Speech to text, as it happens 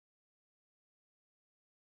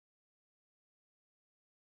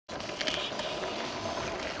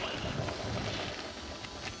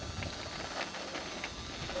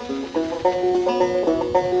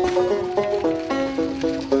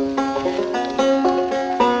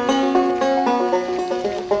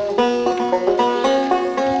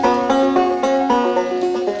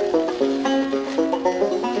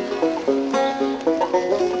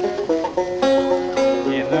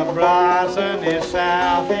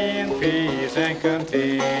in peace and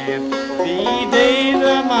content. The days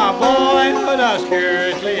of my boyhood I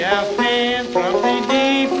scarcely have spent, from the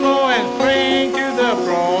deep flowing spring to the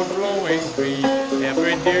broad flowing creek,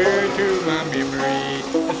 ever dear to my memory,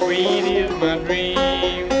 the sweet is my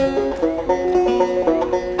dream.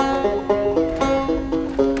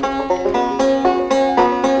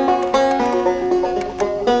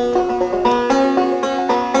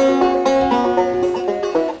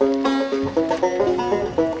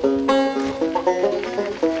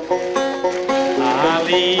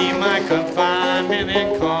 My confinement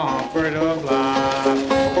and comfort of life,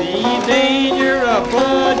 the danger of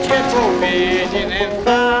bloodshed, provision, and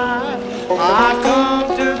strife, I come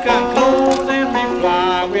to conclude and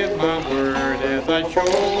reply with my word as I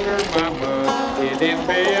shoulder my musket and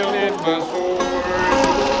belted my sword.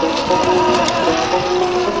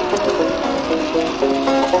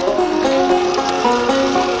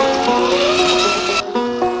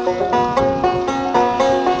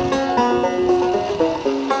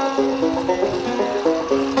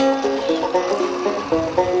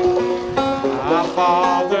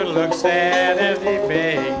 Father looked sad as he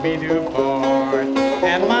begged me to part,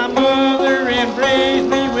 and my mother embraced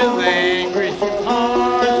me with anguish of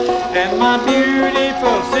heart, and my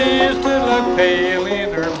beautiful sister looked pale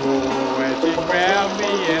in her woe as she grabbed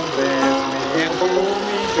me and blessed me and told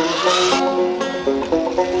me to go.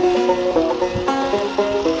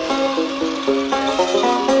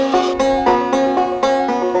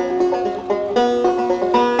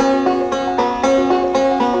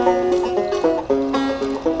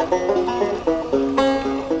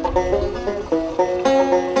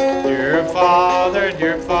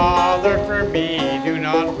 Dear Father, for me do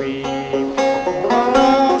not weep.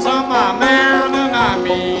 Alone on my mountain I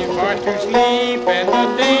mean for to sleep, and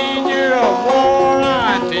the danger of war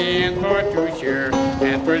I intend for to share,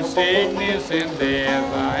 and for sickness and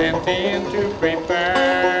death I intend to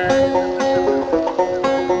prepare.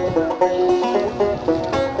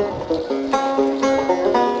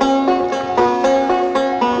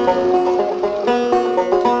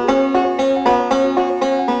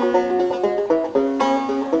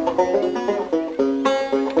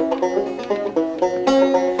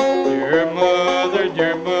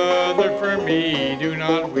 Dear mother, for me do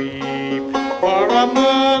not weep, for a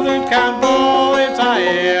mother's kind voice I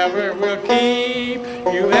ever will keep.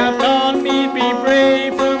 You have taught me to be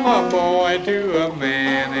brave from a boy to a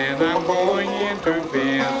man, and I'm going into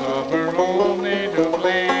defense of her own native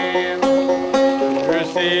land. Your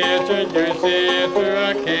sister,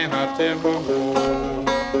 I cannot ever go.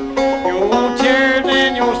 Your tears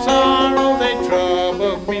and your sorrow, they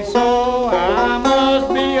trouble me so. I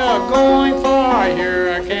must be a-going for here